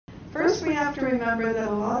First, we have to remember that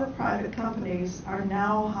a lot of private companies are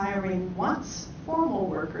now hiring, once formal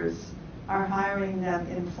workers, are hiring them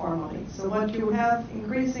informally. So what you have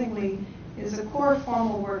increasingly is a core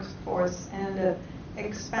formal workforce and an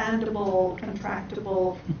expandable,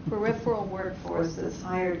 contractable, peripheral workforce that's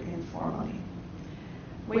hired informally.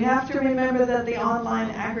 We have to remember that the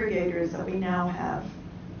online aggregators that we now have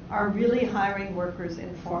are really hiring workers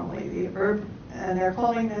informally. And they're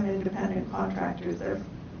calling them independent contractors. They're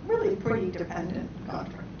really pretty dependent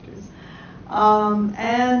contractors.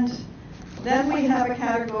 And then we have a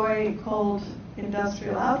category called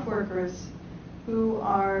industrial outworkers who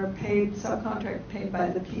are paid, subcontract paid by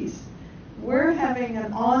the piece. We're having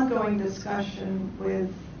an ongoing discussion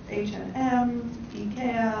with H&M,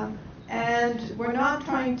 IKEA, and we're not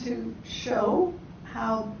trying to show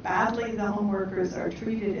how badly the home workers are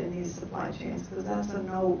treated in these supply chains, because that's a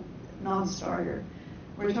non-starter.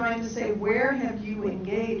 We're trying to say, where have you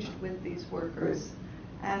engaged with these workers,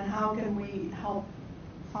 and how can we help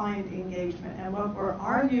find engagement? And what we're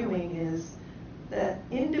arguing is that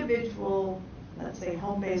individual, let's say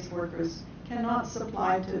home-based workers, cannot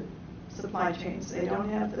supply to supply chains. They don't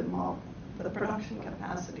have the production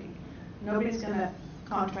capacity. Nobody's going to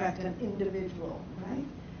contract an individual, right?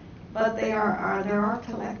 But there are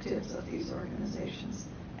collectives of these organizations,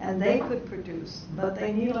 and they could produce, but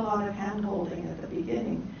they need a lot of hand-holding at the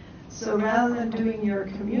beginning. So rather than doing your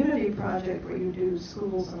community project where you do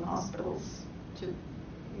schools and hospitals to,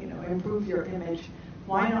 improve your image,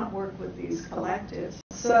 why not work with these collectives?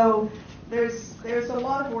 So there's a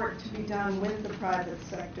lot of work to be done with the private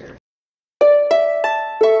sector.